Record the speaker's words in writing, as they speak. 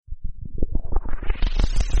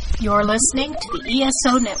You're listening to the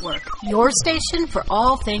ESO Network, your station for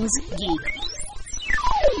all things geek.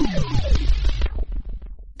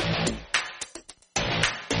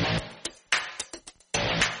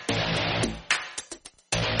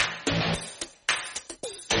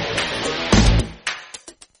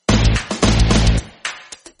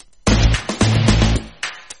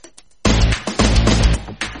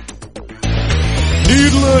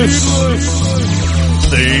 Needless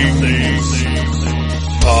Things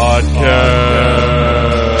Podcast.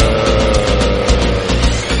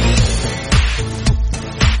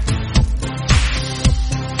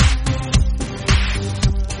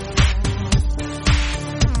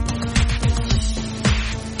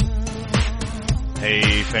 Hey,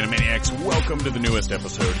 Phantomaniacs, welcome to the newest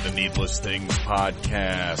episode of the Needless Things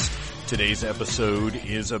Podcast. Today's episode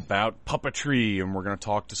is about puppetry, and we're going to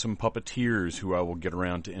talk to some puppeteers who I will get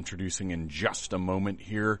around to introducing in just a moment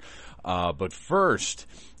here. But first,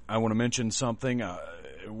 I want to mention something.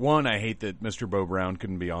 One, I hate that Mr. Bo Brown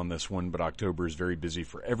couldn't be on this one, but October is very busy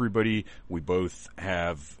for everybody. We both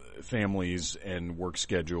have families and work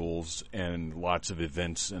schedules and lots of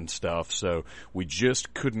events and stuff, so we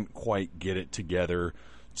just couldn't quite get it together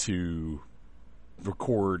to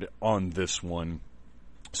record on this one.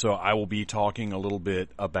 So I will be talking a little bit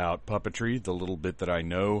about puppetry, the little bit that I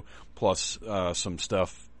know, plus some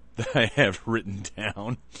stuff that I have written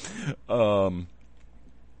down. And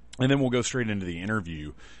then we'll go straight into the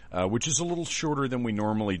interview, which is a little shorter than we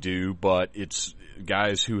normally do, but it's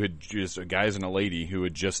guys and a lady who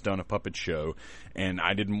had just done a puppet show, and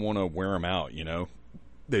I didn't want to wear them out, you know.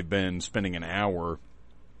 They've been spending an hour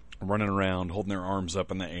running around, holding their arms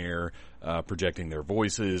up in the air, projecting their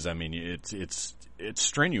voices. I mean, it's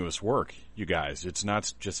strenuous work, you guys. It's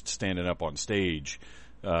not just standing up on stage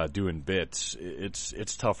doing bits.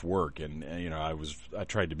 It's tough work, and you know, I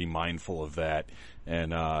tried to be mindful of that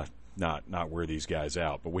and not wear these guys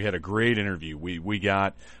out. But we had a great interview.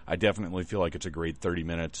 I definitely feel like it's a great 30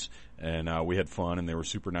 minutes, and we had fun, and they were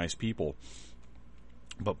super nice people.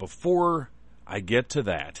 But before I get to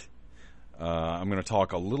that, I'm going to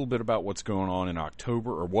talk a little bit about what's going on in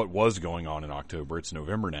October, or what was going on in October. It's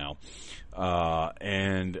November now.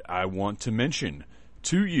 And I want to mention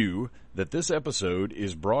to you that this episode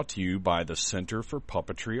is brought to you by the Center for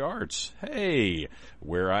Puppetry Arts. Hey,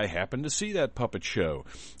 where I happened to see that puppet show.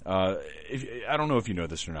 I don't know if you know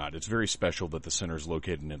this or not. It's very special that the center is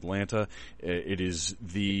located in Atlanta. It is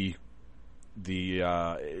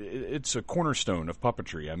it's a cornerstone of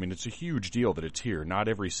puppetry. I mean, it's a huge deal that it's here. Not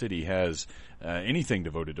every city has anything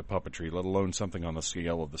devoted to puppetry, let alone something on the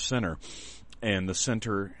scale of the center. And the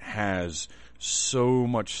center has so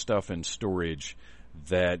much stuff in storage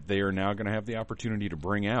that they are now going to have the opportunity to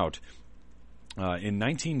bring out. In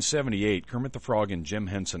 1978, Kermit the Frog and Jim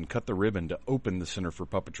Henson cut the ribbon to open the Center for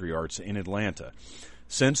Puppetry Arts in Atlanta.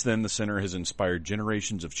 Since then, the center has inspired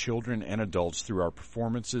generations of children and adults through their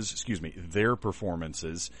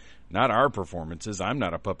performances, not our performances. I'm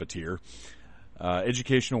not a puppeteer.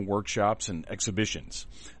 Educational workshops and exhibitions.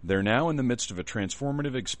 They're now in the midst of a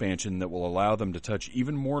transformative expansion that will allow them to touch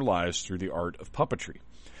even more lives through the art of puppetry.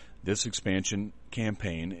 This expansion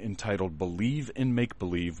campaign, entitled Believe in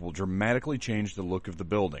Make-Believe, will dramatically change the look of the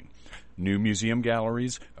building. New museum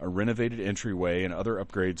galleries, a renovated entryway, and other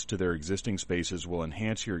upgrades to their existing spaces will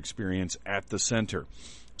enhance your experience at the center.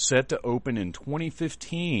 Set to open in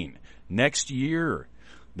 2015, next year,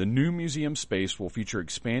 the new museum space will feature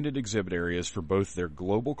expanded exhibit areas for both their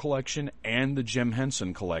global collection and the Jim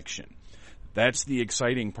Henson collection. That's the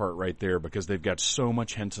exciting part right there, because they've got so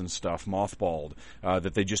much Henson stuff mothballed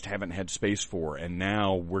that they just haven't had space for. And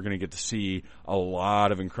now we're going to get to see a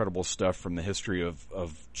lot of incredible stuff from the history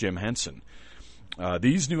of Jim Henson.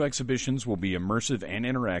 These new exhibitions will be immersive and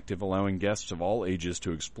interactive, allowing guests of all ages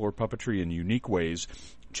to explore puppetry in unique ways,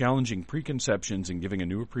 challenging preconceptions and giving a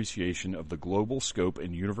new appreciation of the global scope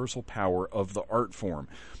and universal power of the art form.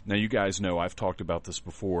 Now, you guys know I've talked about this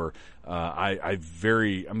before. I'm a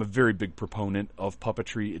very big proponent of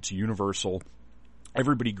puppetry. It's universal.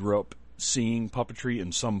 Everybody grew up seeing puppetry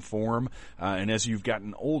in some form, and as you've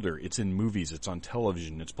gotten older, it's in movies, it's on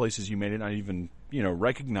television, it's places you may not even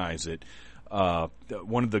recognize it.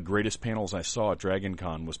 One of the greatest panels I saw at Dragon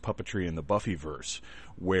Con was Puppetry in the Buffyverse,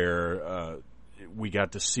 where we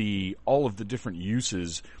got to see all of the different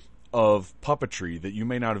uses of puppetry that you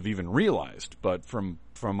may not have even realized, but from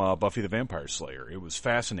Buffy the Vampire Slayer. It was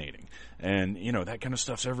fascinating. And, that kind of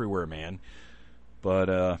stuff's everywhere, man.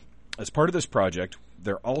 But as part of this project,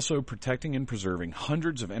 They're also protecting and preserving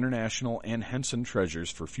hundreds of international and Henson treasures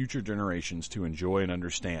for future generations to enjoy and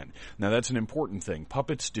understand. Now, that's an important thing.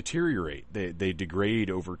 Puppets deteriorate. They degrade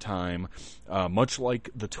over time, much like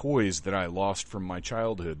the toys that I lost from my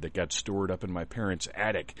childhood that got stored up in my parents'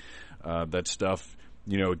 attic. That stuff,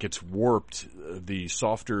 it gets warped. The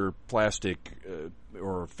softer plastic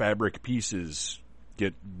or fabric pieces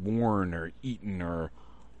get worn or eaten or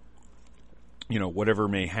whatever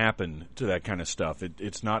may happen to that kind of stuff.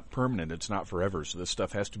 It's not permanent. It's not forever. So this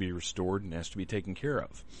stuff has to be restored and has to be taken care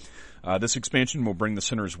of. This expansion will bring the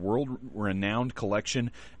center's world-renowned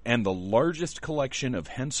collection and the largest collection of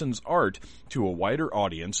Henson's art to a wider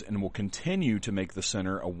audience and will continue to make the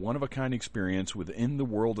center a one-of-a-kind experience within the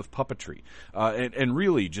world of puppetry. And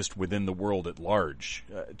really just within the world at large,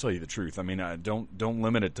 to tell you the truth. I mean, don't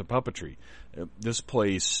limit it to puppetry. This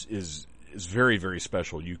place is very, very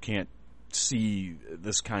special. You can't see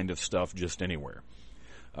this kind of stuff just anywhere.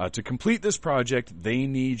 To complete this project, they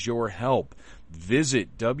need your help.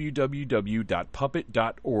 Visit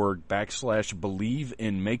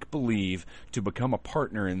www.puppet.org/believe-in-make-believe to become a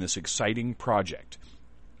partner in this exciting project.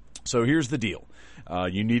 So here's the deal.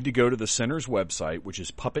 You need to go to the center's website, which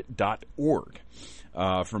is puppet.org.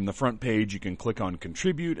 From the front page, you can click on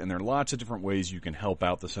Contribute, and there are lots of different ways you can help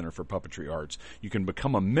out the Center for Puppetry Arts. You can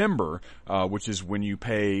become a member, which is when you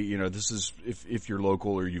pay, this is if you're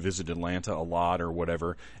local or you visit Atlanta a lot or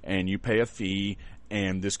whatever, and you pay a fee,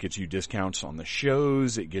 and this gets you discounts on the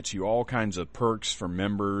shows. It gets you all kinds of perks for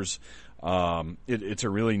members. It's a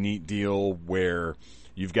really neat deal where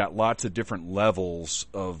you've got lots of different levels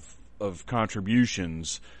of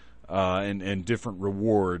contributions and different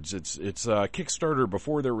rewards. It's Kickstarter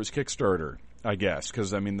before there was Kickstarter, I guess,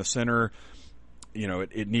 because the center,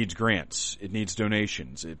 it needs grants, it needs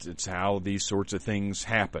donations. It's how these sorts of things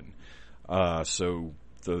happen. So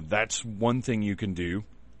that's one thing you can do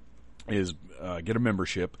is get a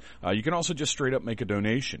membership. You can also just straight up make a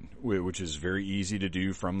donation, which is very easy to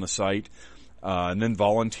do from the site, and then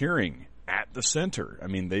volunteering at the center.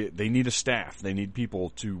 They need a staff. They need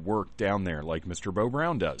people to work down there like Mr. Bo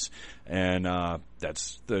Brown does. And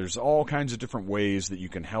there's all kinds of different ways that you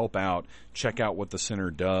can help out. Check out what the center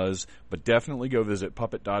does, but definitely go visit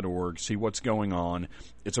puppet.org, see what's going on.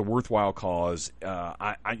 It's a worthwhile cause.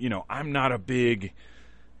 I'm not a big,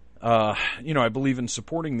 I believe in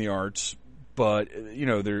supporting the arts, but,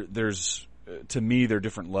 there's, to me, there are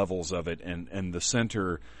different levels of it, and the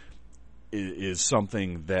center is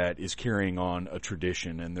something that is carrying on a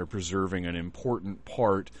tradition, and they're preserving an important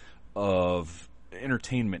part of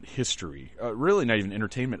entertainment history. Really not even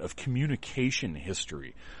entertainment, of communication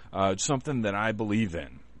history. It's something that I believe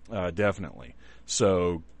in, definitely.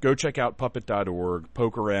 So go check out puppet.org,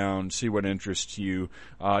 poke around, see what interests you.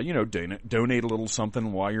 Donate a little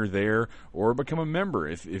something while you're there, or become a member.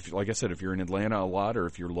 If like I said, if you're in Atlanta a lot, or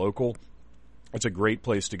if you're local, it's a great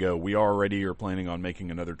place to go. We already are planning on making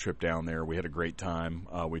another trip down there. We had a great time.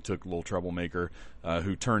 We took Little Troublemaker,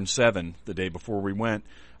 who turned 7 the day before we went.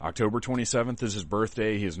 October 27th is his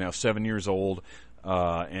birthday. He is now 7 years old,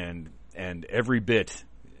 and every bit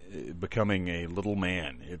becoming a little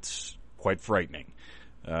man. It's quite frightening.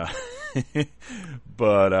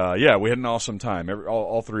 But we had an awesome time.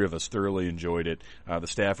 All three of us thoroughly enjoyed it. The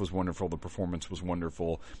staff was wonderful. The performance was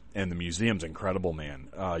wonderful. And the museum's incredible, man.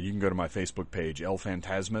 You can go to my Facebook page, El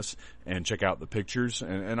Phantasmus, and check out the pictures.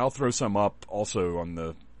 And I'll throw some up also on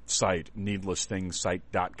the site,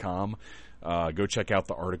 needlessthingssite.com. Go check out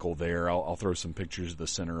the article there. I'll throw some pictures of the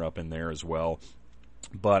center up in there as well.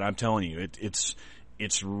 But I'm telling you,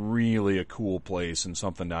 it's really a cool place and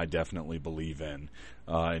something I definitely believe in,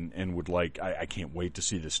 and would like. I can't wait to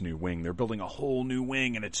see this new wing. They're building a whole new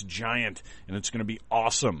wing, and it's giant, and it's going to be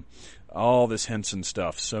awesome. All this Henson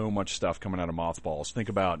stuff, so much stuff coming out of Mothballs. Think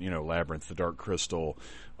about, Labyrinth, The Dark Crystal,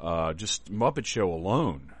 just Muppet Show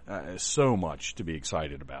alone. So much to be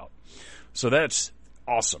excited about. So that's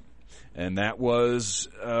awesome. And that was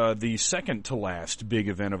the second to last big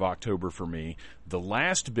event of October for me. The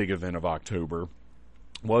last big event of October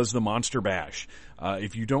was the Monster Bash.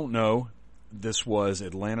 If you don't know, this was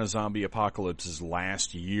Atlanta Zombie Apocalypse's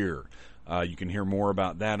last year. You can hear more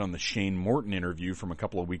about that on the Shane Morton interview from a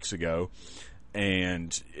couple of weeks ago.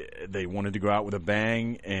 And they wanted to go out with a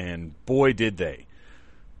bang, and boy, did they.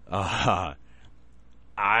 I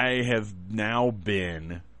have now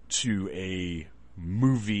been to a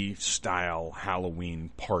movie-style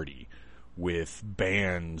Halloween party with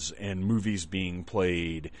bands and movies being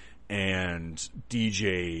played and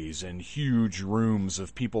DJs and huge rooms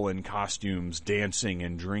of people in costumes dancing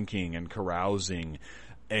and drinking and carousing.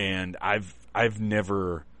 And I've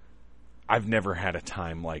never I've never had a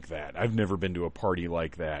time like that. I've never been to a party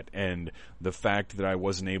like that. And the fact that I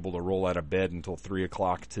wasn't able to roll out of bed until 3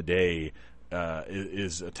 o'clock today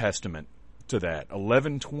is a testament to that.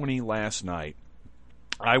 11:20 last night,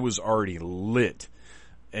 I was already lit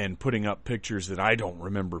and putting up pictures that I don't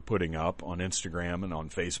remember putting up on Instagram and on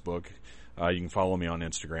Facebook. You can follow me on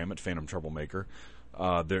Instagram at Phantom Troublemaker.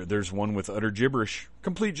 There's one with utter gibberish,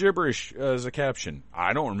 complete gibberish as a caption.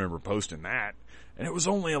 I don't remember posting that. And it was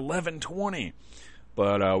only 11:20.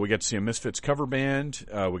 But we got to see a Misfits cover band.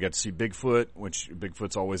 We got to see Bigfoot, which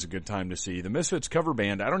Bigfoot's always a good time to see. The Misfits cover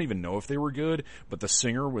band, I don't even know if they were good, but the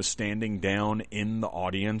singer was standing down in the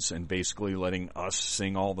audience and basically letting us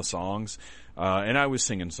sing all the songs. And I was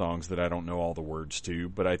singing songs that I don't know all the words to,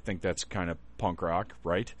 but I think that's kind of punk rock,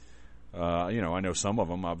 right? I know some of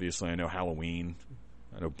them. Obviously, I know Halloween.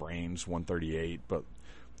 I know Brains, 138. But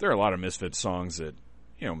there are a lot of Misfits songs that,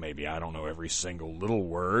 maybe I don't know every single little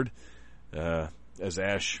word, as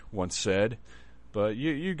Ash once said. But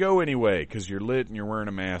you go anyway because you're lit and you're wearing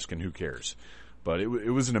a mask and who cares. But it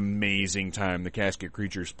was an amazing time. The Casket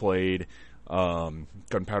Creatures played,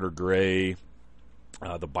 Gunpowder Gray,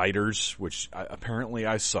 the Biters, which apparently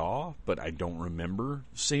I saw, but I don't remember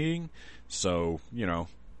seeing. So,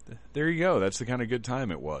 there you go. That's the kind of good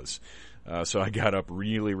time it was. So I got up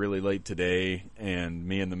really, really late today, and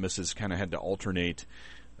me and the missus kind of had to alternate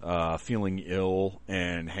feeling ill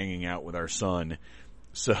and hanging out with our son.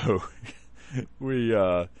 So we,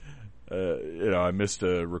 I missed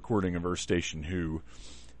a recording of Earth Station Who,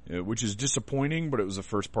 which is disappointing, but it was the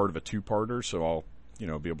first part of a two-parter, so I'll,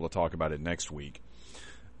 be able to talk about it next week.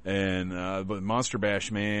 And, but Monster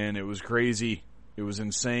Bash, man, it was crazy. It was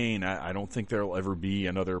insane. I don't think there'll ever be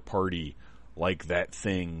another party like that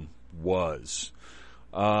thing was.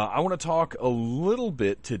 I want to talk a little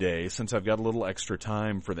bit today, since I've got a little extra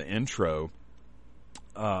time for the intro.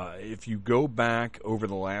 If you go back over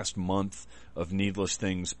the last month of Needless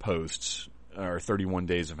Things posts, or 31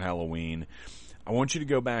 Days of Halloween, I want you to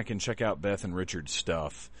go back and check out Beth and Richard's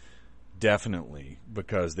stuff. Definitely,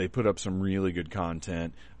 because they put up some really good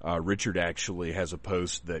content. Richard actually has a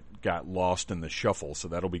post that got lost in the shuffle, so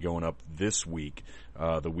that'll be going up this week,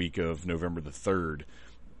 the week of November the 3rd.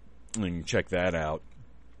 And you can check that out.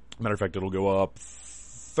 Matter of fact, it'll go up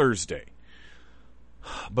Thursday.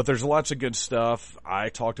 But there's lots of good stuff. I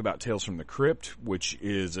talked about Tales from the Crypt, which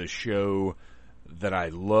is a show that I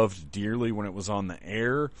loved dearly when it was on the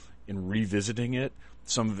air. In revisiting it,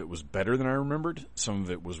 some of it was better than I remembered. Some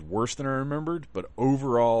of it was worse than I remembered. But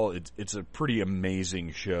overall, it's a pretty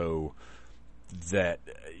amazing show that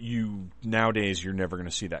nowadays you're never going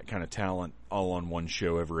to see that kind of talent all on one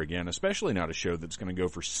show ever again, especially not a show that's going to go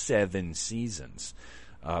for 7 seasons.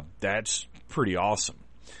 That's pretty awesome.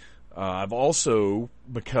 I've also,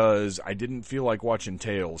 because I didn't feel like watching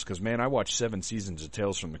Tales, because man, I watched 7 seasons of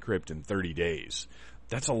Tales from the Crypt in 30 days.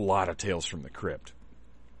 That's a lot of Tales from the Crypt.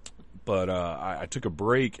 But I took a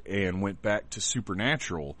break and went back to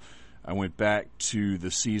Supernatural. I went back to the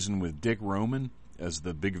season with Dick Roman as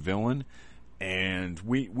the big villain. And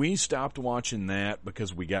we stopped watching that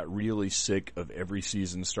because we got really sick of every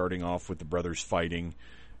season starting off with the brothers fighting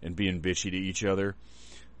and being bitchy to each other.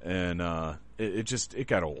 And it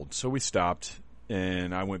got old. So we stopped,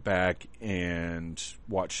 and I went back and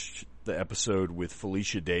watched the episode with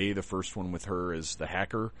Felicia Day, the first one with her as the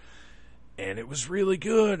hacker. And it was really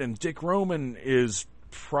good. And Dick Roman is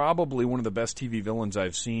probably one of the best TV villains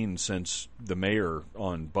I've seen since the mayor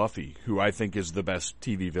on Buffy, who I think is the best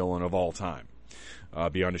TV villain of all time,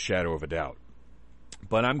 beyond a shadow of a doubt.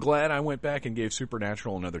 But I'm glad I went back and gave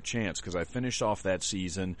Supernatural another chance, because I finished off that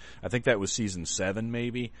season. I think that was season 7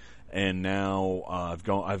 maybe, and now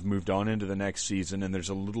I've moved on into the next season, and there's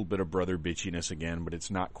a little bit of brother bitchiness again, but it's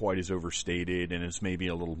not quite as overstated, and it's maybe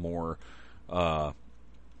a little more, I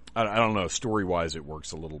don't know, story-wise it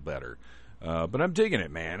works a little better. But I'm digging it,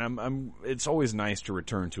 man. It's always nice to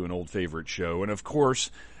return to an old favorite show, and of course,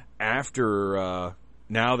 after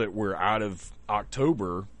now that we're out of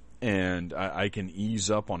October, and I can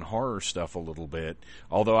ease up on horror stuff a little bit.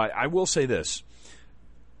 Although I will say this.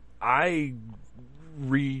 I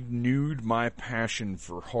renewed my passion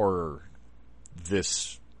for horror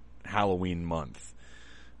this Halloween month.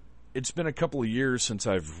 It's been a couple of years since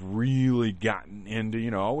I've really gotten into,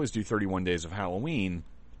 I always do 31 Days of Halloween,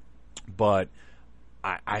 but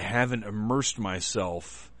I haven't immersed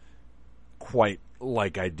myself quite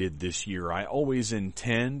like I did this year. I always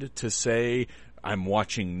intend to say, I'm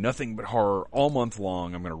watching nothing but horror all month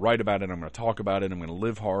long. I'm going to write about it. I'm going to talk about it. I'm going to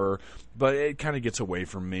live horror. But it kind of gets away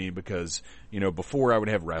from me because, before I would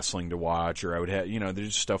have wrestling to watch or I would have,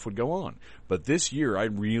 there's stuff would go on. But this year I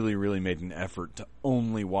really, really made an effort to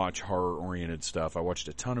only watch horror-oriented stuff. I watched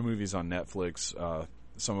a ton of movies on Netflix.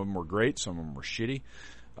 Some of them were great. Some of them were shitty.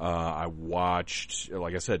 I watched,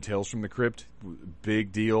 like I said, Tales from the Crypt,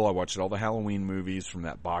 big deal. I watched all the Halloween movies from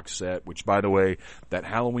that box set, which, by the way, that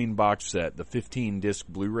Halloween box set, the 15-disc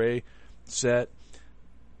Blu-ray set,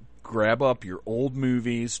 grab up your old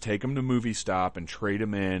movies, take them to Movie Stop, and trade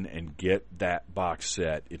them in and get that box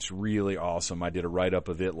set. It's really awesome. I did a write-up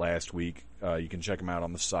of it last week. You can check them out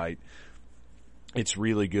on the site. It's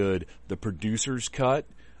really good. The producer's cut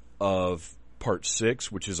of Part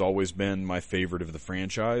 6, which has always been my favorite of the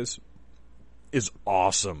franchise, is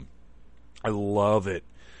awesome. I love it.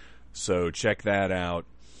 So check that out.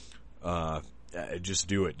 Just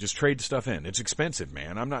do it. Just trade stuff in. It's expensive,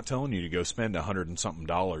 man. I'm not telling you to go spend $100 and something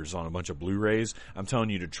on a bunch of Blu-rays. I'm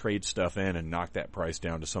telling you to trade stuff in and knock that price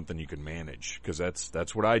down to something you can manage, because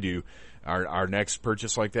that's what I do. Our next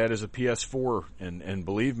purchase like that is a PS4, and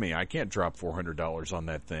believe me, I can't drop $400 on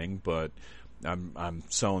that thing, but I'm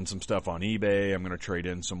selling some stuff on eBay. I'm going to trade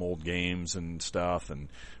in some old games and stuff, and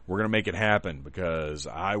we're going to make it happen because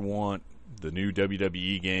I want the new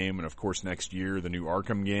WWE game, and of course next year the new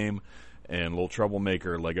Arkham game, and Little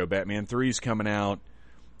Troublemaker. Lego Batman 3 is coming out,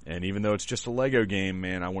 and even though it's just a Lego game,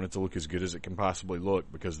 man, I want it to look as good as it can possibly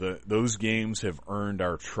look because those games have earned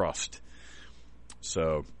our trust.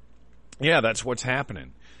 So, yeah, that's what's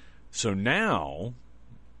happening. So now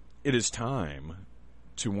it is time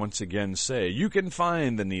to once again say you can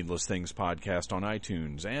find the Needless Things podcast on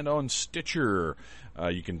iTunes and on Stitcher.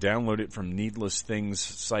 You can download it from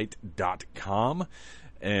needlessthingssite.com.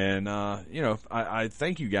 And, I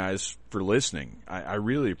thank you guys for listening. I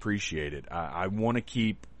really appreciate it. I want to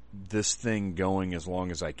keep this thing going as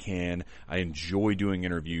long as I can. I enjoy doing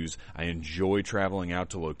interviews. I enjoy traveling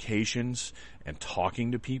out to locations and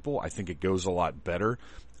talking to people. I think it goes a lot better.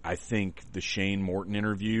 I think the Shane Morton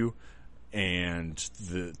interview and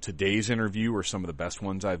today's interview are some of the best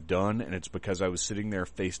ones I've done, and it's because I was sitting there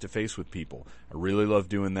face to face with people. I really love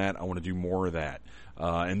doing that. I want to do more of that.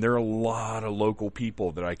 And there are a lot of local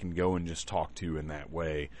people that I can go and just talk to in that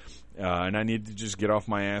way. And I need to just get off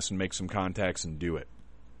my ass and make some contacts and do it.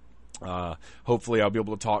 Hopefully I'll be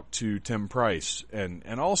able to talk to Tim Price.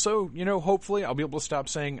 And also, hopefully I'll be able to stop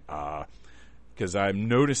saying, because I'm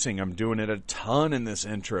noticing I'm doing it a ton in this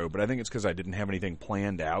intro, but I think it's because I didn't have anything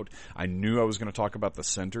planned out. I knew I was going to talk about the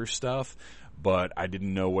center stuff, but I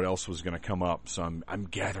didn't know what else was going to come up, so I'm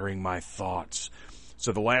gathering my thoughts.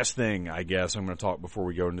 So the last thing, I guess, I'm going to talk before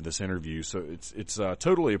we go into this interview, so it's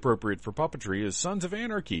totally appropriate for puppetry, is Sons of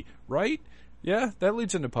Anarchy, right? Yeah, that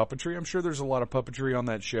leads into puppetry. I'm sure there's a lot of puppetry on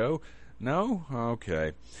that show. No?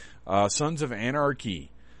 Okay. Sons of Anarchy.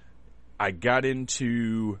 I got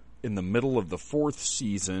into in the middle of the 4th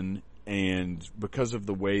season, and because of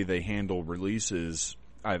the way they handle releases,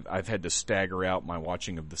 I've had to stagger out my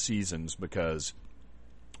watching of the seasons, because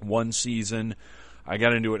one season I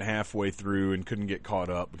got into it halfway through and couldn't get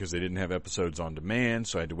caught up because they didn't have episodes on demand,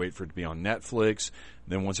 so I had to wait for it to be on Netflix.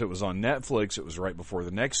 Then once it was on Netflix, it was right before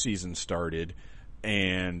the next season started,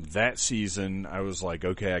 and that season I was like,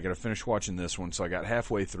 okay, I got to finish watching this one, so I got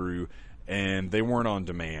halfway through, and they weren't on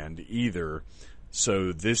demand either.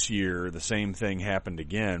 So this year, the same thing happened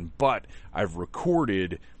again, but I've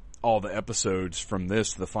recorded all the episodes from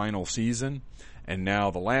the final season, and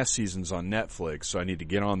now the last season's on Netflix, so I need to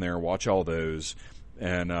get on there, watch all those,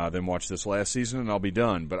 and then watch this last season, and I'll be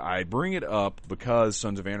done. But I bring it up because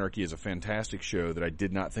Sons of Anarchy is a fantastic show that I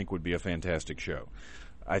did not think would be a fantastic show.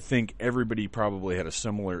 I think everybody probably had a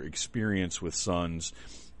similar experience with Sons,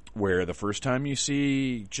 where the first time you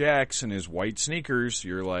see Jax in his white sneakers,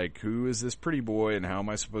 you're like, who is this pretty boy, and how am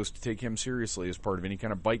I supposed to take him seriously as part of any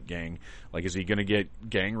kind of bike gang? Like, is he going to get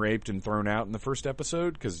gang raped and thrown out in the first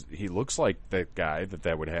episode? Because he looks like that guy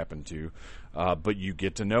that would happen to. But you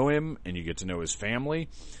get to know him, and you get to know his family,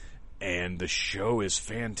 and the show is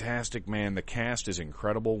fantastic, man. The cast is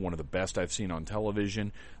incredible, one of the best I've seen on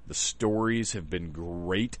television. The stories have been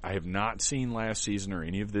great. I have not seen last season or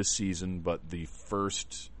any of this season, but the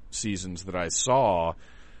first seasons that I saw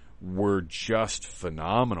were just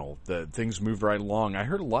phenomenal. The things moved right along. I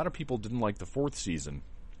heard a lot of people didn't like the 4th season,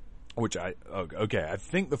 which I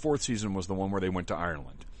think the 4th season was the one where they went to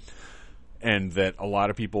Ireland, and that a lot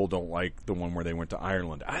of people don't like the one where they went to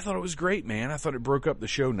Ireland. I thought it was great, man. I thought it broke up the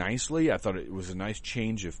show nicely. I thought it was a nice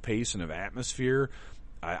change of pace and of atmosphere.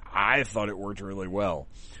 I thought it worked really well.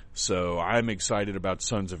 So I'm excited about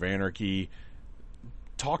Sons of Anarchy.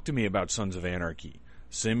 talk to me about Sons of Anarchy.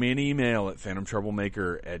 Send me an email at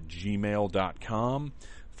phantomtroublemaker@gmail.com.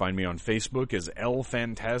 Find me on Facebook as L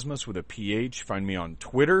Phantasmus with a PH. Find me on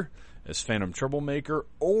Twitter as Phantom Troublemaker,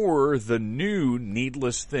 or the new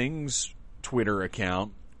Needless Things Twitter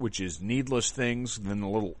account, which is Needless Things, then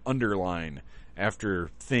a little underline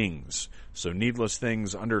after things. So Needless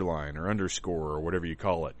Things underline or underscore or whatever you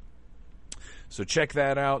call it. So check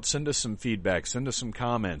that out. Send us some feedback. Send us some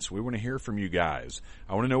comments. We want to hear from you guys.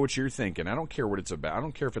 I want to know what you're thinking. I don't care what it's about. I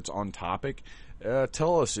don't care if it's on topic.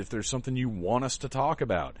 Tell us if there's something you want us to talk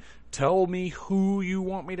about. Tell me who you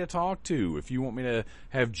want me to talk to. If you want me to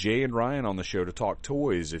have Jay and Ryan on the show to talk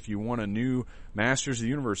toys. If you want a new Masters of the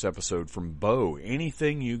Universe episode from Bo.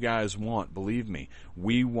 Anything you guys want, believe me.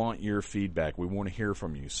 We want your feedback. We want to hear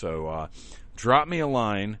from you. So drop me a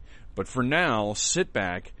line. But for now, sit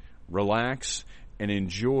back, relax, and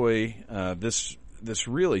enjoy this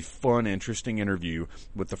really fun, interesting interview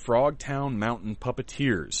with the Frogtown Mountain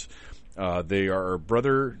Puppeteers. They are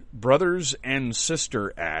brothers and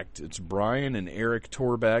sister act. It's Brian and Eric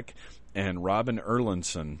Torbeck and Robin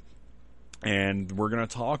Erlandson. And we're going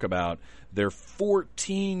to talk about their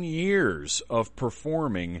 14 years of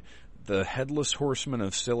performing the Headless Horseman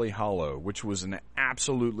of Silly Hollow, which was an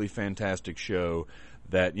absolutely fantastic show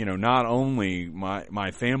that, you know, not only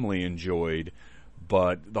my family enjoyed,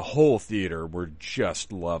 but the whole theater were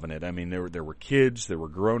just loving it. I mean, there were kids, there were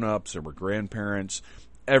grown-ups, there were grandparents.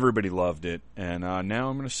 Everybody loved it. And now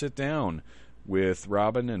I'm going to sit down with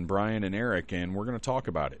Robin and Brian and Eric, and we're going to talk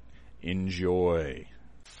about it. Enjoy.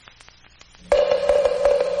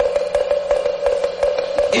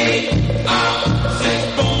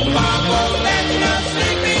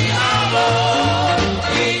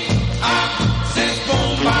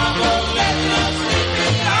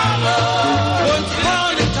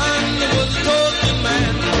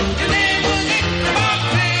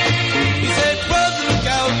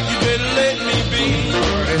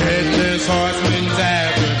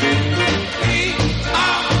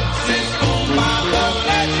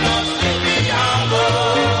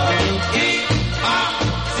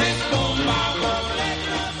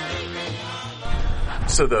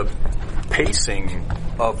 So the pacing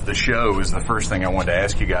of the show is the first thing I wanted to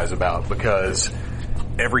ask you guys about, because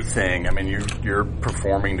everything, I mean, you're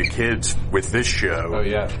performing to kids with this show. Oh,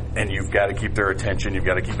 yeah. And you've got to keep their attention. You've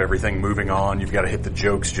got to keep everything moving on. You've got to hit the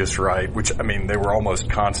jokes just right, which, I mean, they were almost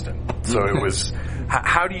constant. So it was,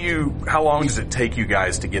 how long does it take you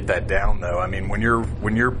guys to get that down, though? I mean, when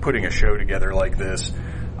you're putting a show together like this,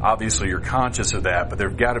 obviously you're conscious of that, but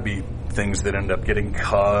there've got to be things that end up getting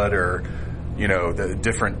cut, or, you know, the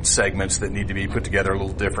different segments that need to be put together a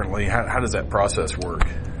little differently. How does that process work?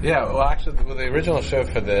 Yeah, well, actually, the original show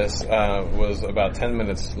for this was about 10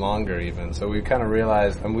 minutes longer even. So we kind of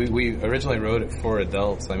realized, and we originally wrote it for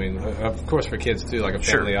adults. I mean, of course for kids too, like a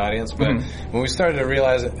family audience. But when we started to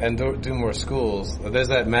realize it and do more schools, there's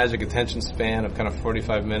that magic attention span of kind of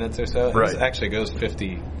 45 minutes or so. Right. It actually goes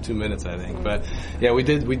 52 minutes, I think. But yeah, we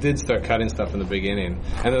did start cutting stuff in the beginning.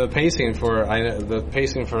 And then the pacing for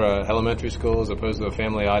elementary school as opposed to a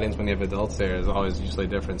family audience when you have adults there is always usually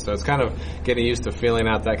different. So it's kind of getting used to feeling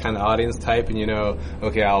out that kind of audience type, and you know,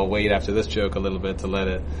 okay, I'll wait after this joke a little bit to let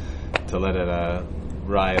it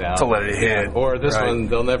ride out. To let it hit. Yeah. Or this one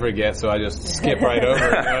they'll never get, so I just skip right over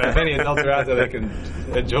it. You know, if any adults are out there, they can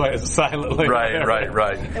enjoy it silently.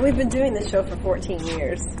 Right. And we've been doing this show for 14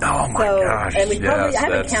 years. Oh my gosh. And we probably, I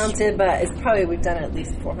haven't counted, but it's probably, we've done it at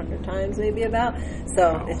least 400 times maybe about.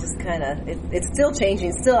 So it's just kind of, it's still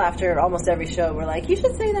changing. Still after almost every show, we're like, you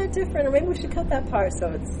should say that different, or maybe we should cut that part. So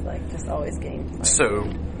it's like just always getting.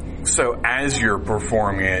 So as you're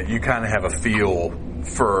performing it, you kind of have a feel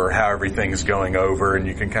for how everything's going over, and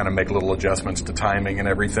you can kind of make little adjustments to timing and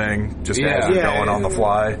everything, just as you're going on the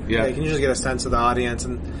fly. Yeah, you can usually get a sense of the audience,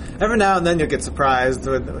 and every now and then you'll get surprised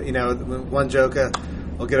with, you know, one joke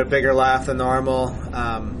will get a bigger laugh than normal.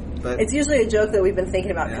 But it's usually a joke that we've been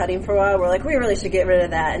thinking about cutting for a while. We're like, we really should get rid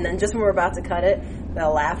of that, and then just when we're about to cut it,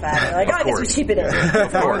 they'll laugh at it. Like, I guess we keep it in.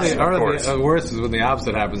 Of course. The worst is when the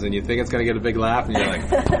opposite happens and you think it's going to get a big laugh and you're like,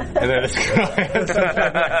 and then it's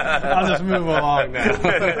I'll just move along now.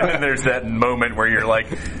 And there's that moment where you're like,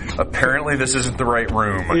 apparently this isn't the right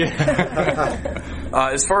room. Yeah.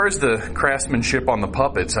 As far as the craftsmanship on the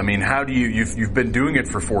puppets, I mean, how do you've been doing it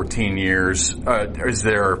for 14 years. Are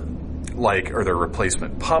there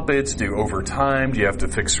replacement puppets? Over time? Do you have to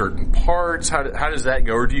fix certain parts? How does that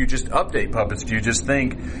go? Or do you just update puppets? Do you just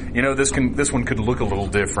think, you know, this one could look a little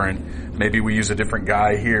different? Maybe we use a different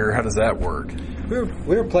guy here. How does that work?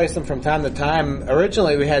 We replace them from time to time.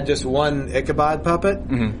 Originally, we had just one Ichabod puppet,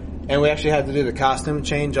 and we actually had to do the costume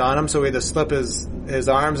change on him, so we had to slip his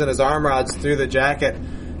arms and his arm rods through the jacket.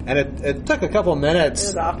 And it took a couple minutes. It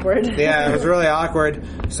was awkward. Yeah, it was really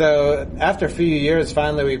awkward. So after a few years,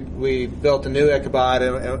 finally we built a new Ichabod,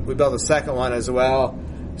 and we built a second one as well,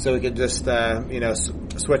 so we could just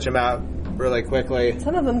switch them out really quickly.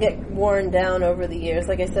 Some of them get worn down over the years.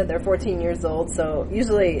 Like I said, they're 14 years old, so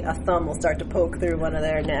usually a thumb will start to poke through one of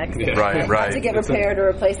their necks. Yeah. Right. To get repaired or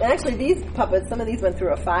replaced. And actually, these puppets, some of these went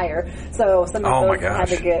through a fire, so some of those had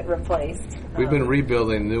to get replaced. We've been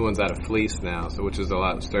rebuilding new ones out of fleece now, so which is a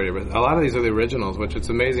lot sturdier. But a lot of these are the originals, which it's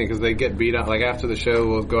amazing because they get beat on. Like after the show,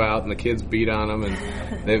 we'll go out and the kids beat on them, and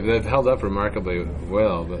they've held up remarkably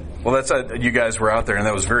well. But that's you guys were out there, and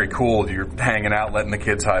that was very cool. You're hanging out, letting the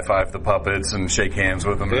kids high five the puppets and shake hands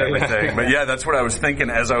with them and everything. Yeah. But yeah, that's what I was thinking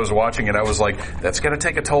as I was watching it. I was like, that's going to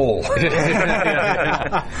take a toll.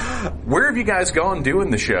 Where have you guys gone doing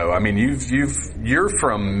the show? I mean, you're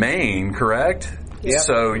from Maine, correct? Yeah.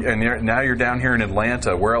 So, and now you're down here in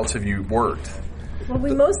Atlanta. Where else have you worked? Well,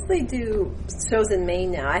 we mostly do shows in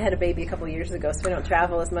Maine now. I had a baby a couple of years ago, so we don't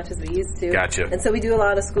travel as much as we used to. Gotcha. And so we do a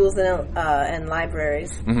lot of schools and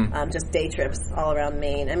libraries, just day trips all around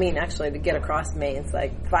Maine. I mean, actually, to get across Maine, it's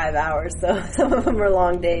like 5 hours, so some of them are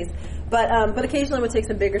long days. But occasionally we'll take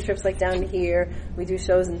some bigger trips, like down to here. We do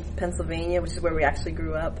shows in Pennsylvania, which is where we actually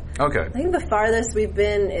grew up. Okay. I think the farthest we've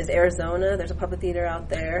been is Arizona. There's a puppet theater out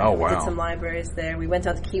there. Oh, wow. We did some libraries there. We went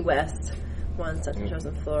out to Key West once, done some shows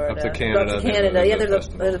in Florida. Up to Canada. Yeah,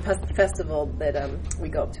 there's a festival that we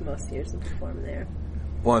go up to most years and perform there.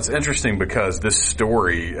 Well, it's interesting because this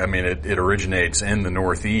story, I mean, it originates in the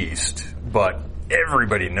Northeast, but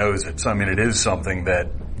everybody knows it. So, I mean, it is something that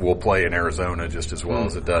will play in Arizona just as well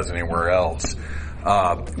as it does anywhere else.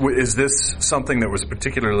 Is this something that was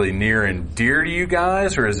particularly near and dear to you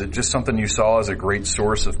guys, or is it just something you saw as a great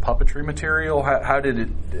source of puppetry material? How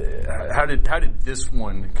did this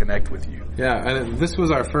one connect with you? Yeah, and this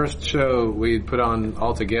was our first show we'd put on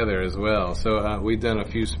all together as well. So we'd done a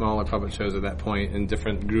few smaller puppet shows at that point in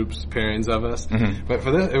different groups, pairings of us. Mm-hmm. But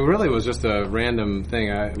for this, it really was just a random thing.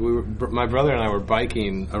 My brother and I were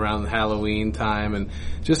biking around Halloween time, and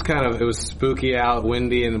just kind of, it was spooky out,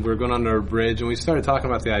 windy, and we were going under a bridge, and we started talking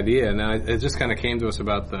about the idea, and it just kind of came to us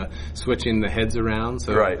about the switching the heads around.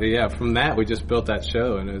 So yeah, from that we just built that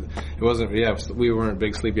show, and it wasn't. Yeah, we weren't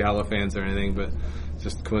big Sleepy Hollow fans or anything, but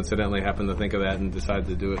just coincidentally happened to think of that and decided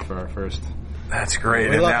to do it for our first. That's great.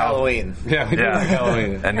 We love Halloween. Yeah, we like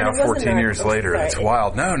Halloween. And now 14 years later, it's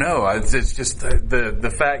wild. No, it's just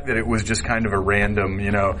the fact that it was just kind of a random,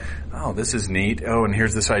 oh, this is neat. Oh, and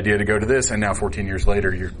here's this idea to go to this, and now 14 years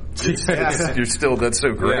later, you're still, that's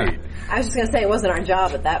so great. Yeah. I was just going to say, it wasn't our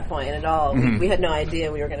job at that point at all. Mm-hmm. We had no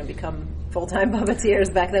idea we were going to become full-time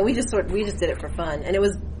puppeteers back then. We just did it for fun. And it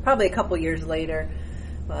was probably a couple years later,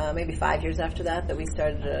 maybe 5 years after that we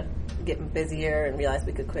started to get busier and realized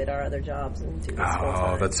we could quit our other jobs and do this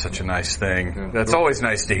full-time. Oh, that's such a nice thing. That's always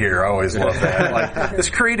nice to hear. I always love that. Like, this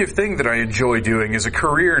creative thing that I enjoy doing is a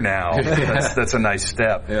career now. That's a nice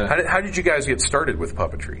step. Yeah. How did you guys get started with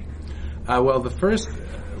puppetry? Well, the first...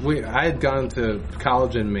 I had gone to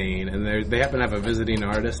college in Maine, and they happen to have a visiting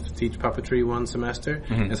artist teach puppetry one semester,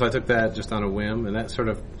 and so I took that just on a whim, and that sort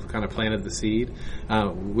of kind of planted the seed.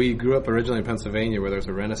 We grew up originally in Pennsylvania, where there was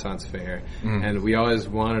a Renaissance fair, and we always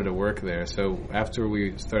wanted to work there. So after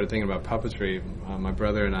we started thinking about puppetry, my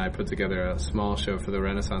brother and I put together a small show for the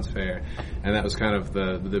Renaissance fair, and that was kind of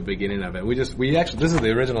the beginning of it. We actually this is the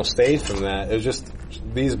original stage from that. It was just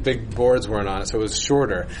these big boards weren't on it, so it was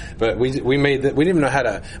shorter. But we didn't even know how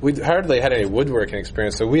to. We hardly had any woodworking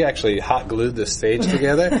experience, so we actually hot glued this stage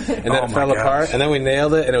together, and then it fell apart, and then we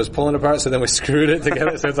nailed it, and it was pulling apart, so then we screwed it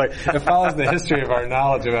together. So it's like, it follows the history of our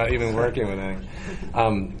knowledge about even working with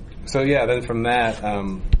anything. So yeah, then from that,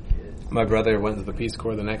 my brother went to the Peace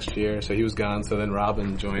Corps the next year, so he was gone, so then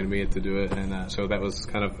Robin joined me to do it, and so that was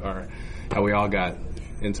kind of how we all got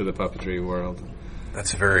into the puppetry world.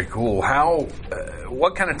 That's very cool.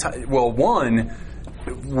 What kind of time,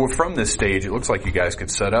 from this stage, it looks like you guys could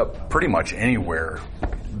set up pretty much anywhere.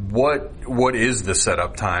 What is the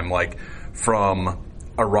setup time like from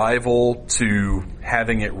arrival to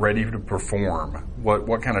having it ready to perform?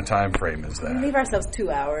 What kind of time frame is that? We leave ourselves 2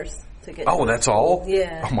 hours to get. Oh, that's all?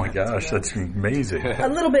 Yeah. Oh my gosh, that's amazing. A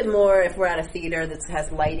little bit more if we're at a theater that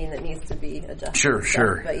has lighting that needs to be adjusted.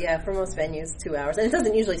 Sure. But yeah, for most venues, 2 hours, and it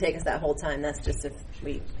doesn't usually take us that whole time. That's just if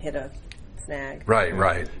we hit a snag.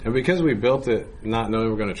 Right. And because we built it not knowing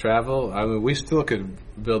we were going to travel, I mean, we still could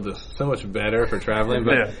build this so much better for traveling,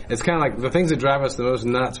 but it's kind of like the things that drive us the most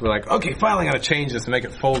nuts. We're like, okay, finally got to change this and make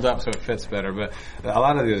it fold up so it fits better. But a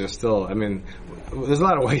lot of these are still, I mean, there's a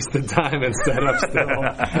lot of wasted time and setup still.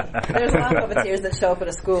 There's a lot of puppeteers that show up at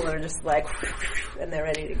a school and are just like, and they're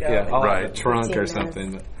ready to go. Yeah, right. A trunk or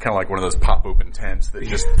something. Kind of like one of those pop-open tents that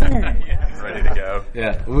just ready to go.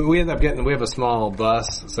 Yeah, we end up we have a small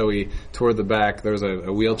bus, so we toured the back. There was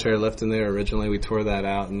a wheelchair lift in there originally. We tore that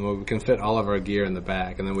out, and we can fit all of our gear in the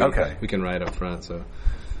back, and then we can ride up front. So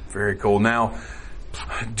very cool. Now,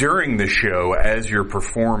 during the show, as you're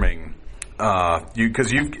performing,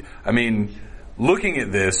 looking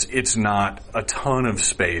at this, it's not a ton of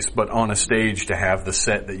space, but on a stage to have the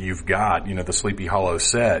set that you've got, the Sleepy Hollow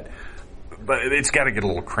set, but it's got to get a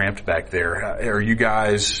little cramped back there. Are you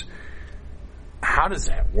guys, how does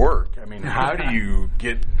that work? I mean, how do you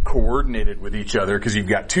get coordinated with each other? Because you've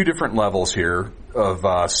got two different levels here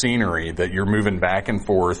of scenery that you're moving back and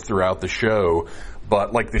forth throughout the show,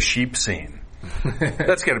 but like the sheep scene,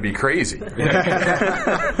 that's got to be crazy.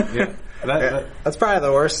 That's probably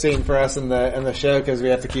the worst scene for us in the show because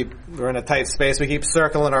we're in a tight space. We keep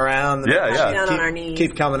circling around. Down on our knees.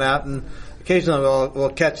 Keep coming out, and occasionally we'll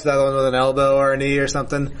catch the other one with an elbow or a knee or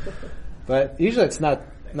something. But usually it's not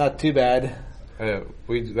too bad.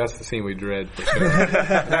 That's the scene we dread for sure.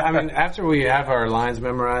 I mean, after we have our lines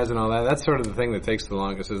memorized and all that, that's sort of the thing that takes the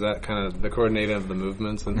longest, is that kind of the coordinating of the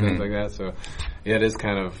movements and things like that. So, yeah, it is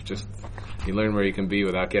kind of just, you learn where you can be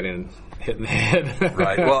without getting hit in the head.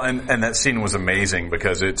 Right. Well, and that scene was amazing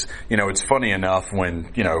because it's funny enough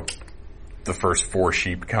when, the first 4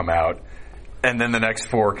 sheep come out, and then the next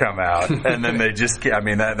 4 come out, and then they just,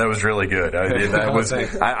 that was really good. I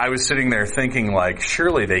was sitting there thinking, like,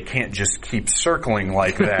 surely they can't just keep circling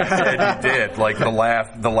like that. And you did. Like, the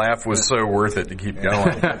laugh was so worth it to keep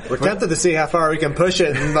going. We're tempted to see how far we can push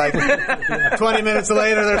it, and like 20 minutes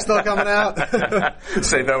later, they're still coming out.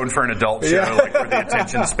 Save that one for an adult show, like where the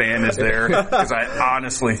attention span is there. Because I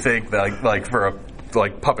honestly think that, like for a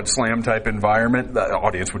Puppet Slam type environment, the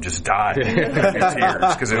audience would just die in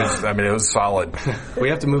tears because it was solid. We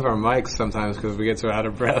have to move our mics sometimes because we get so out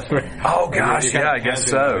of breath. Oh gosh, I guess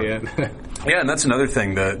so. Yeah, and that's another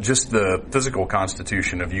thing, just the physical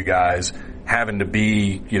constitution of you guys having to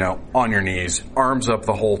be, on your knees, arms up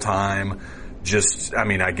the whole time.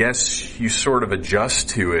 I guess you sort of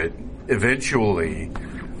adjust to it eventually,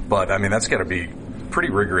 but that's got to be a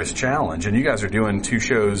pretty rigorous challenge. And you guys are doing 2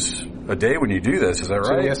 shows a day when you do this, is that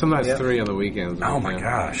right? So, yeah, sometimes 3 on the weekends. Oh my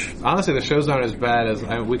gosh. Honestly, the shows aren't as bad as,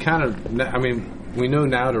 we know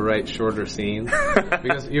now to write shorter scenes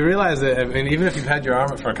because you realize that, even if you've had your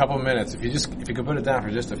arm up for a couple of minutes, if you can put it down for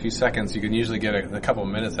just a few seconds, you can usually get a couple of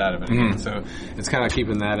minutes out of it again. So it's kind of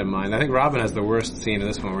keeping that in mind. I think Robin has the worst scene in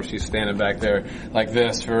this one where she's standing back there like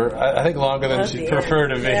this for, I think, longer than she'd prefer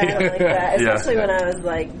to be. Yeah, I don't like that. Especially when I was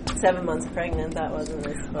like 7 months pregnant, that wasn't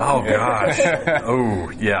as fun. Oh gosh.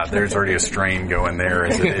 Oh yeah, there's already a strain going there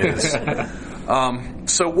as it is.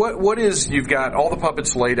 So what is, you've got all the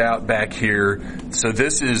puppets laid out back here. So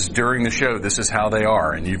this is during the show, this is how they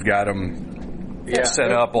are, and you've got them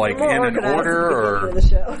set up like in an order, or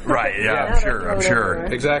right? Yeah, I'm sure.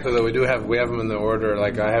 Exactly. Though we have them in the order.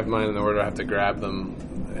 Like I have mine in the order. I have to grab them,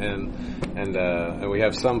 and we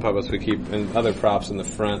have some puppets we keep and other props in the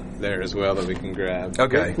front there as well that we can grab.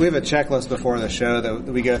 Okay. We have a checklist before the show that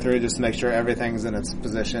we go through just to make sure everything's in its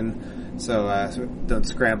position, so don't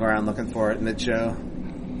scramble around looking for it mid-show.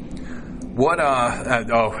 What,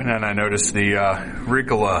 and I noticed the,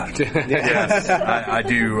 Ricola. Yes, I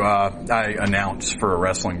do, I announce for a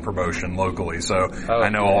wrestling promotion locally, so I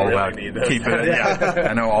know all about keeping,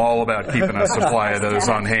 I know all about keeping a supply of those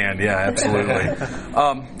on hand. Yeah, absolutely.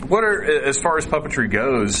 What are, as far as puppetry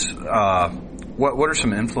goes, what are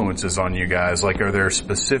some influences on you guys? Like, are there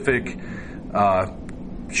specific,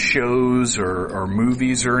 shows or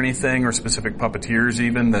movies or anything, or specific puppeteers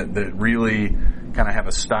even that really kind of have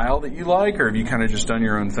a style that you like, or have you kind of just done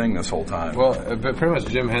your own thing this whole time? Well, but pretty much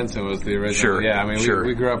Jim Henson was the original. Sure. Yeah,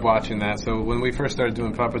 we grew up watching that. So when we first started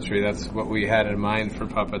doing puppetry, that's what we had in mind for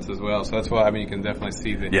puppets as well. So that's why, you can definitely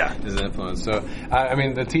see his influence. So,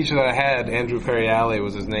 the teacher that I had, Andrew Perriali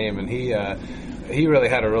was his name, and he really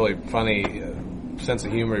had a really funny sense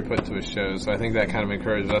of humor he put into his shows. So I think that kind of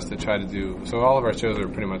encouraged us to try to do, so all of our shows are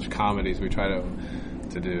pretty much comedies we try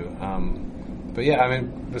to do. But yeah,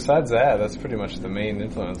 besides that, that's pretty much the main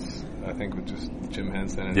influence, I think, with just Jim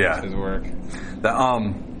Henson and his work.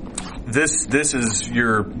 This is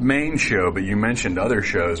your main show, but you mentioned other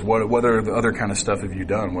shows. What other kind of stuff have you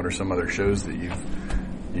done? What are some other shows that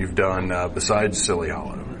you've done besides Silly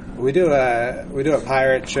Hollow? We do a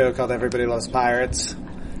pirate show called Everybody Loves Pirates.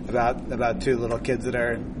 about two little kids that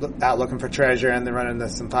are out looking for treasure and they run into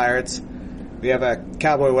some pirates. We have a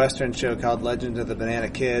cowboy western show called Legend of the Banana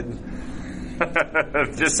Kid.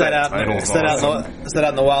 Just set out awesome.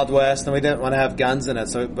 in the Wild West, and we didn't want to have guns in it,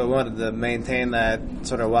 but we wanted to maintain that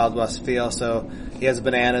sort of Wild West feel. So he has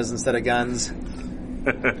bananas instead of guns.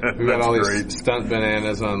 We've got all these stunt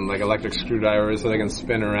bananas on like electric screwdrivers so they can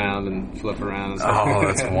spin around and flip around and stuff. Oh,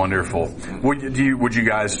 that's wonderful. Would you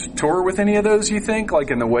guys tour with any of those, you think, like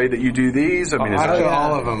in the way that you do these? I mean,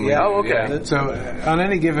 all of them. Yeah. Oh, okay. Yeah. So on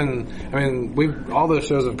any given, all those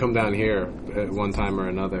shows have come down here at one time or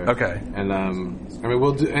another. Okay. And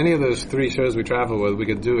we'll do any of those 3 shows we travel with. We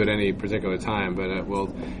could do at any particular time, but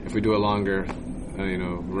if we do a longer,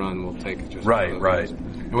 run, we'll take it just right.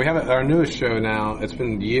 And we have our newest show now. It's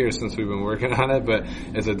been years since we've been working on it, but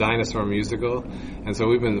it's a dinosaur musical, and so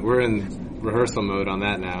we're in rehearsal mode on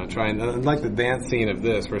that now. Like the dance scene of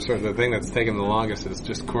this, the thing that's taken the longest is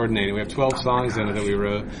just coordinating. We have 12 songs in it that we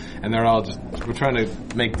wrote, and they're all we're trying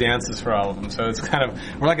to make dances for all of them. So it's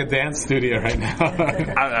we're like a dance studio right now.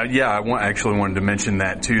 I actually wanted to mention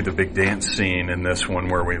that too. The big dance scene in this one,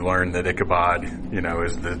 where we learned that Ichabod,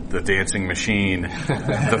 is the dancing machine.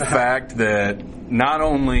 The fact that not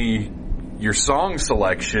only your song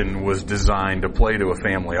selection was designed to play to a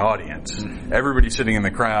family audience. Everybody sitting in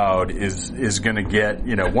the crowd is going to get,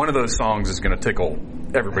 one of those songs is going to tickle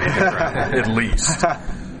everybody in the crowd, at least.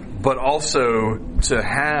 But also to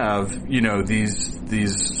have, these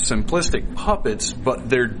simplistic puppets, but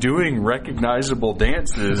they're doing recognizable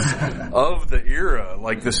dances of the era.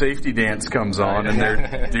 Like the safety dance comes on and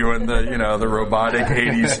they're doing the robotic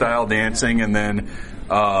 80s style dancing, and then,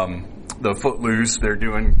 the Footloose, they're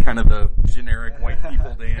doing kind of the generic white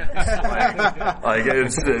people dance. Like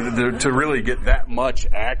it's to really get that much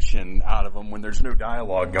action out of them when there's no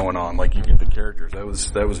dialogue going on, like you get the characters.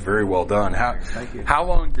 That was very well done. How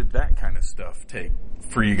long did that kind of stuff take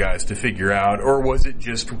for you guys to figure out, or was it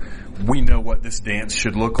just we know what this dance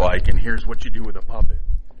should look like and here's what you do with a puppet?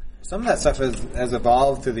 Some of that stuff has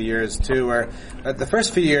evolved through the years too, where the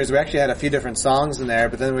first few years we actually had a few different songs in there,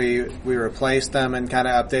 but then we replaced them and kind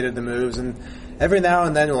of updated the moves, and every now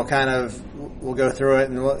and then we'll go through it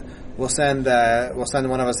and we'll send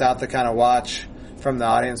one of us out to kind of watch from the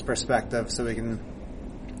audience perspective so we can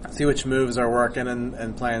see which moves are working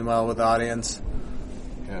and playing well with the audience.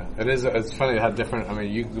 Yeah, it's funny how different,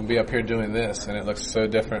 you can be up here doing this and it looks so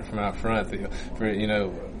different from out front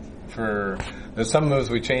there's some moves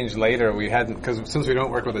we changed later we hadn't, because since we don't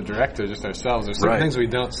work with a director, just ourselves, there's some things we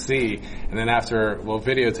don't see, and then we'll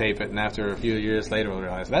videotape it, and after a few years later we'll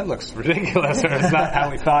realize that looks ridiculous, or it's not how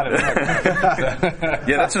we thought it looked.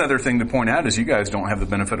 Yeah, that's another thing to point out is you guys don't have the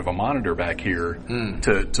benefit of a monitor back here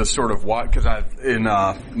to sort of watch, because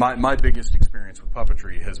my biggest experience with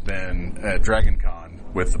puppetry has been at Dragon Con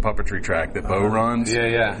with the puppetry track that Bo runs.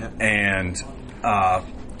 Yeah. And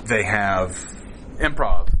they have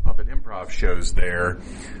puppet improv shows there,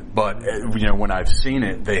 but when I've seen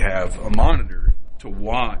it, they have a monitor to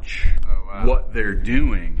watch what they're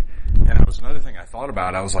doing. And that was another thing I thought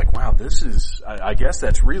about. I was like, wow, I guess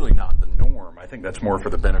that's really not the norm. I think that's more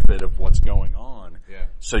for the benefit of what's going on. Yeah.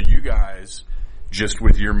 So you guys, just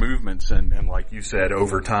with your movements and like you said,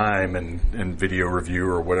 over time and video review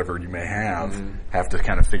or whatever you may have to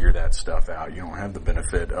kind of figure that stuff out. You don't have the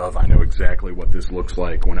benefit of, I know exactly what this looks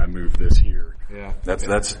like when I move this here. Yeah.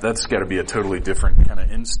 That's got to be a totally different kind of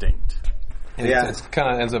instinct. And it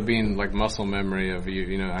kind of ends up being like muscle memory of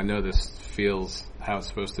I know this feels how it's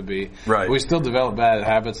supposed to be. Right. But we still develop bad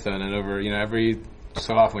habits then, and over, every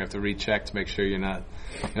so often we have to recheck to make sure you're not,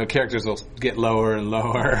 characters will get lower and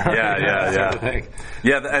lower. Yeah.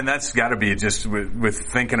 Yeah, and that's got to be just with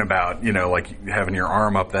thinking about, like having your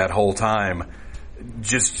arm up that whole time.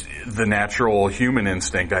 Just the natural human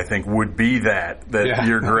instinct, I think, would be that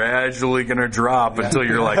you're gradually going to drop until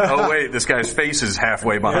you're like, oh wait, this guy's face is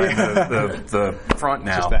halfway behind the front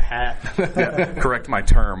now. Just a hat. Correct my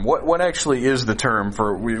term. What actually is the term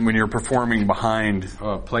for when you're performing behind?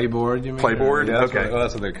 Playboard, you mean? Playboard? Yeah, okay.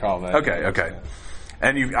 That's what they call that. Okay.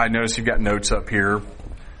 And I noticed you've got notes up here.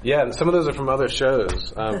 Yeah, some of those are from other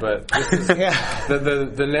shows, but this is,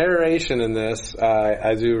 the narration in this,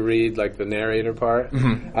 I do read like the narrator part,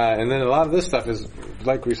 and then a lot of this stuff is,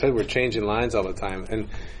 like we said, we're changing lines all the time, and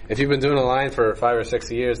if you've been doing a line for 5 or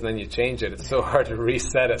 6 years and then you change it, it's so hard to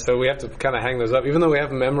reset it, so we have to kind of hang those up. Even though we have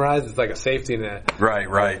them memorized, it's like a safety net. Right.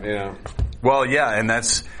 Well, yeah, and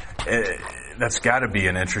that's got to be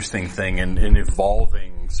an interesting thing in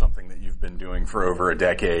evolving something that you've been doing for over a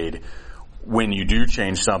decade. When you do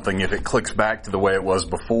change something, if it clicks back to the way it was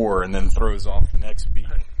before and then throws off the next beat,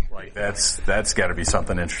 Definitely. That's got to be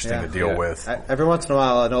something interesting to deal with. Every once in a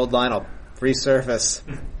while, an old line will resurface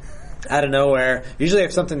out of nowhere. Usually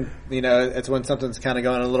if something, it's when something's kind of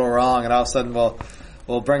going a little wrong, and all of a sudden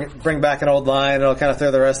we'll bring back an old line, and it'll kind of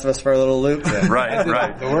throw the rest of us for a little loop.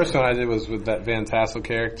 Right. The worst one I did was with that Van Tassel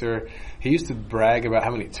character. He used to brag about how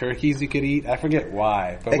many turkeys he could eat. I forget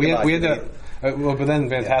why, but we had to. But then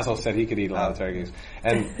Van Tassel said he could eat a lot of turkeys,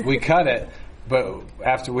 and we cut it. But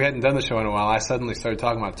after we hadn't done the show in a while, I suddenly started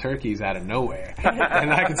talking about turkeys out of nowhere,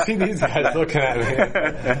 and I could see these guys looking at me.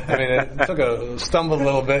 I mean, it stumbled a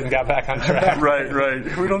little bit and got back on track.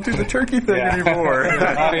 Right. We don't do the turkey thing anymore.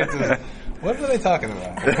 The audience is, what are they talking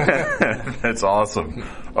about? That's awesome.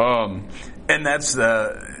 And that's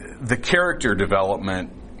the character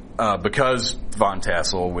development, because Von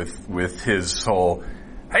Tassel with his whole,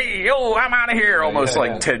 hey, I'm out of here, almost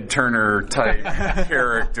like Ted Turner type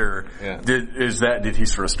character. Did he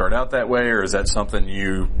sort of start out that way, or is that something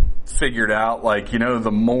you figured out? Like,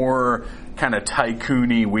 the more kind of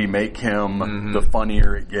tycoon-y we make him, the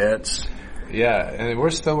funnier it gets. Yeah, and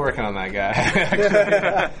we're still working on that guy.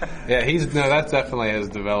 That definitely has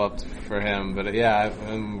developed for him. But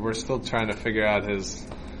and we're still trying to figure out his.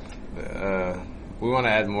 We want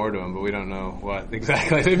to add more to him, but we don't know what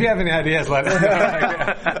exactly. If you have any ideas, let us know.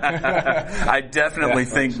 I definitely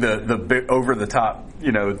think the over the top,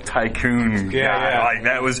 tycoon guy, like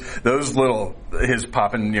that was those little his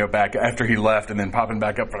popping back after he left and then popping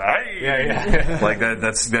back up for like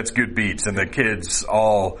that's good beats, and the kids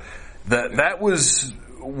all. That was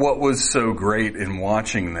what was so great in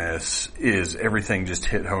watching this is everything just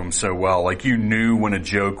hit home so well. Like, you knew when a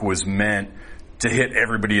joke was meant to hit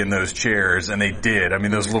everybody in those chairs, and they did. I mean,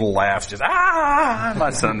 those little laughs just, my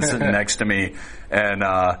son's sitting next to me, and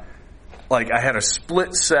I had a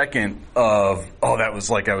split second of, that was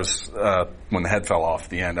like I was, when the head fell off at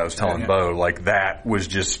the end, I was telling Bo, like, that was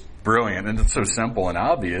just brilliant, and it's so simple and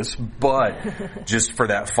obvious, but just for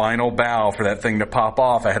that final bow, for that thing to pop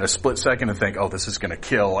off, I had a split second to think, this is going to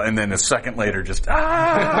kill, and then a second later, just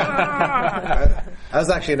That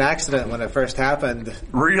was actually an accident when it first happened.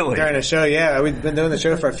 Really? During a show, yeah. We'd been doing the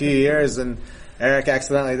show for a few years, and Eric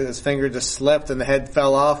accidentally, his finger just slipped, and the head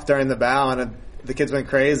fell off during the bow, and the kids went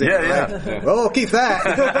crazy. Well, we'll keep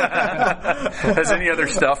that. Has any other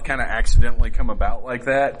stuff kind of accidentally come about like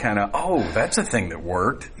that? Kind of, that's a thing that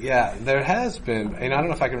worked. Yeah, there has been. And I don't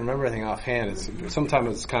know if I can remember anything offhand.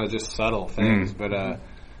 Sometimes it's kind of just subtle things. But,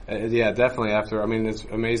 definitely after, it's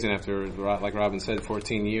amazing after, like Robin said,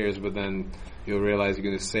 14 years, but then you'll realize you're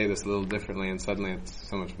going to say this a little differently, and suddenly it's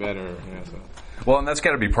so much better. Well, and that's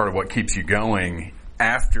got to be part of what keeps you going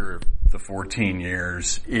after the 14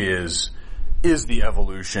 years is the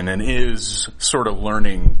evolution, and is sort of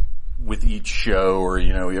learning with each show, or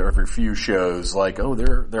every few shows, like,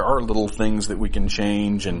 there are little things that we can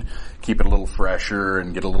change and keep it a little fresher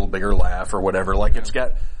and get a little bigger laugh or whatever. Like, it's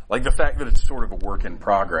got, like, the fact that it's sort of a work in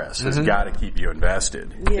progress has got to keep you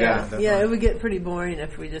invested. It would get pretty boring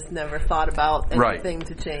if we just never thought about anything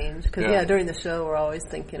to change. Because during the show we're always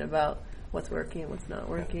thinking about what's working, what's not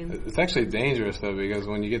working. It's actually dangerous though, because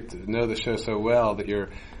when you get to know the show so well that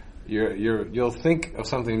you'll think of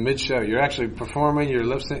something mid-show. You're actually performing, you're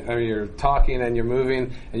lip-sync, you're talking and you're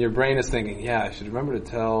moving, and your brain is thinking, I should remember to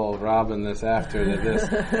tell Robin this after this.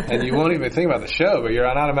 And you won't even think about the show, but you're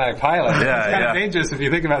on automatic pilot. It's kind of dangerous if you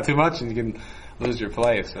think about too much, and you can lose your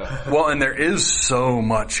place. So. Well, and there is so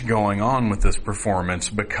much going on with this performance,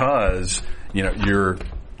 because, you're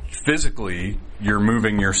physically, you're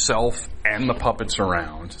moving yourself and the puppets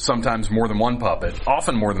around. Sometimes more than one puppet,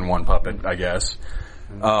 often more than one puppet, I guess.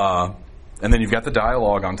 And then you've got the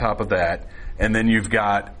dialogue on top of that, and then you've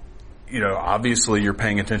got, obviously you're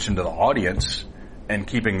paying attention to the audience and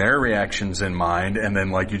keeping their reactions in mind, and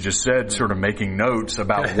then, like you just said, sort of making notes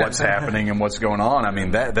about what's happening and what's going on. I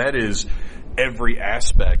mean, that is every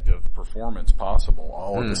aspect of performance possible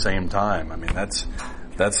all at the same time. I mean, that's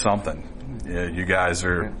something. Yeah, you guys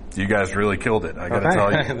really killed it. I got to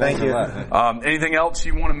tell you. Thank you. Anything else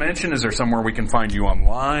you want to mention? Is there somewhere we can find you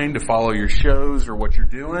online to follow your shows or what you're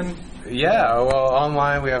doing? Yeah, well,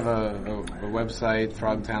 online we have a website,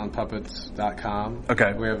 frogtownpuppets.com.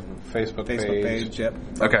 Okay. We have a Facebook page. Yep.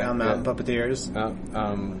 Okay. Frogtown Mountain Puppeteers.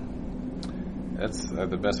 That's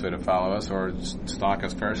the best way to follow us, or just stalk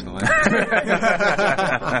us personally.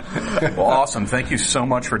 Well, awesome. Thank you so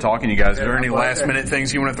much for talking to you guys. Are there any last minute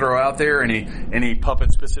things you want to throw out there? Any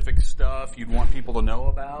puppet specific stuff you'd want people to know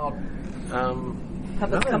about?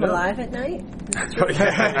 Puppets come alive at night?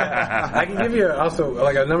 I can give you also,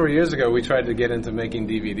 like, a number of years ago, we tried to get into making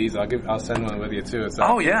DVDs. I'll send one with you too.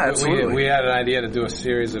 Absolutely. We had an idea to do a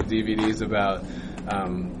series of DVDs about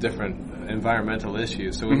different environmental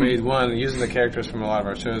issues. So we made one using the characters from a lot of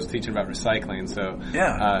our shows, teaching about recycling. So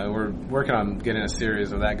we're working on getting a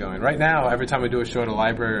series of that going. Right now, every time we do a show at a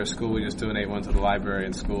library or a school, we just donate one to the library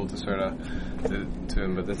and school to sort of to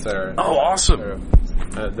them. But that's our awesome.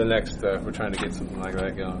 The next we're trying to get something like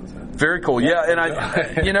that going. So. Very cool. Yeah, and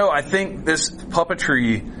I think this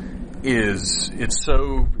puppetry it's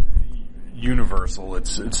so universal.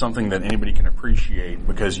 It's something that anybody can appreciate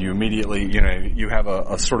because you immediately, you have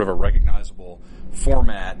a sort of a recognizable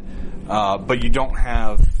format, but you don't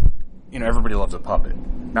have, everybody loves a puppet.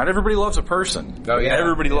 Not everybody loves a person. Oh, yeah.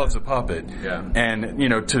 Everybody loves a puppet. Yeah. And,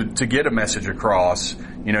 to get a message across,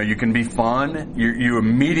 you can be fun. You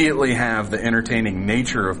immediately have the entertaining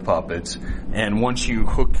nature of puppets. And once you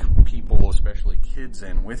hook people, especially kids,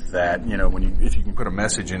 in with that, if you can put a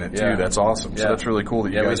message in it too, that's awesome. So that's really cool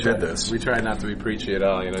that you guys did this. We try not to be preachy at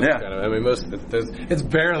all. It's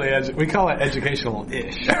barely, we call it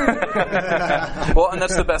educational-ish. Well, and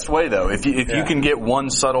that's the best way though. If you can get one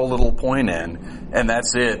subtle little point in, and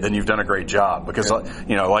that's it, then you've done a great job. Because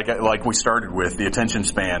like we started with, the attention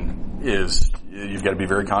span is, you've got to be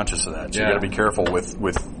very conscious of that. So you've got to be careful with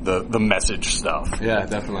the message stuff. Yeah,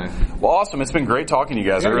 definitely. Well, awesome. It's been great talking to you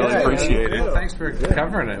guys. I really appreciate it. Well, thanks for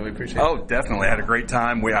covering it. We appreciate it. Oh, definitely. I had a great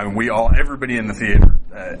time. Everybody in the theater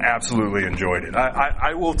absolutely enjoyed it.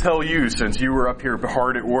 I will tell you, since you were up here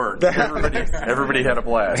hard at work, everybody had a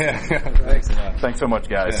blast. Thanks a lot. Thanks so much,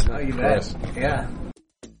 guys. Oh, you bet. Yeah.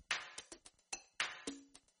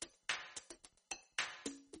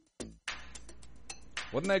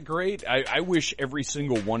 Wasn't that great? I wish every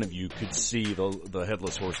single one of you could see the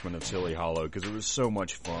Headless Horseman of Silly Hollow, because it was so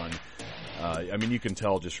much fun. You can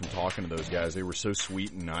tell just from talking to those guys, they were so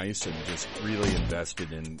sweet and nice and just really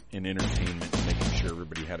invested in entertainment and making sure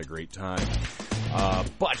everybody had a great time.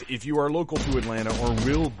 But if you are local to Atlanta or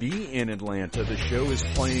will be in Atlanta, the show is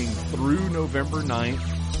playing through November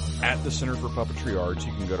 9th at the Center for Puppetry Arts.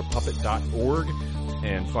 You can go to puppet.org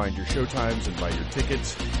and find your showtimes and buy your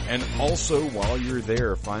tickets. And also, while you're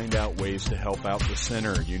there, find out ways to help out the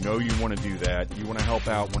center. You want to do that. You want to help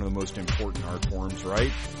out one of the most important art forms,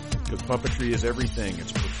 right? Because puppetry is everything.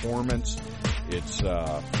 It's performance. It's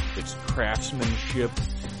craftsmanship.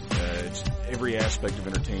 It's every aspect of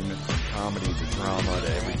entertainment, from comedy to drama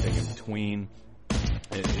to everything in between.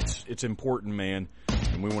 It's important, man.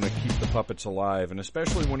 And we want to keep the puppets alive, and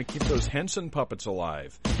especially want to keep those Henson puppets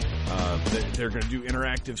alive. They're going to do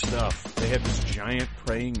interactive stuff. They had this giant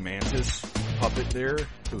praying mantis puppet there.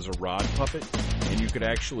 It was a rod puppet, and you could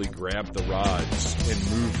actually grab the rods and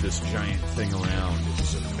move this giant thing around. It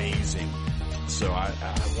was amazing. So I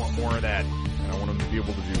want more of that, and I want them to be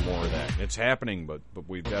able to do more of that. It's happening, but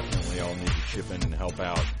we definitely all need to chip in and help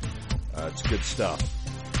out. It's good stuff.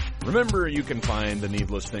 Remember, you can find the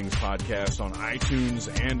Needless Things podcast on iTunes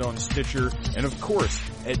and on Stitcher, and of course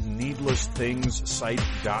at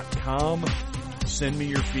needlessthingssite.com. Send me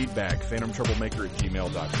your feedback,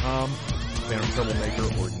 phantomtroublemaker@gmail.com, Phantom Troublemaker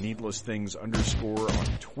or needlessthings_ on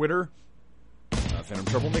Twitter, Phantom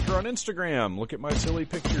Troublemaker on Instagram. Look at my silly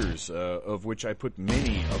pictures, of which I put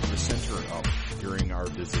many of the center up during our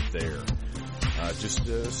visit there.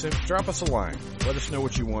 Drop us a line. Let us know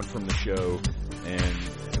what you want from the show, and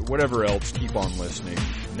whatever else, keep on listening.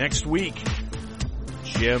 Next week,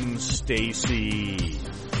 Jim Stacy.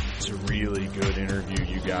 It's a really good interview,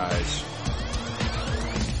 you guys.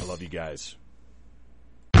 I love you guys.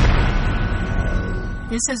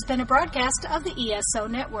 This has been a broadcast of the ESO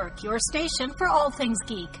Network, your station for all things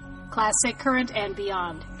geek, classic, current, and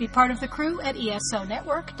beyond. Be part of the crew at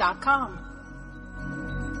ESONetwork.com.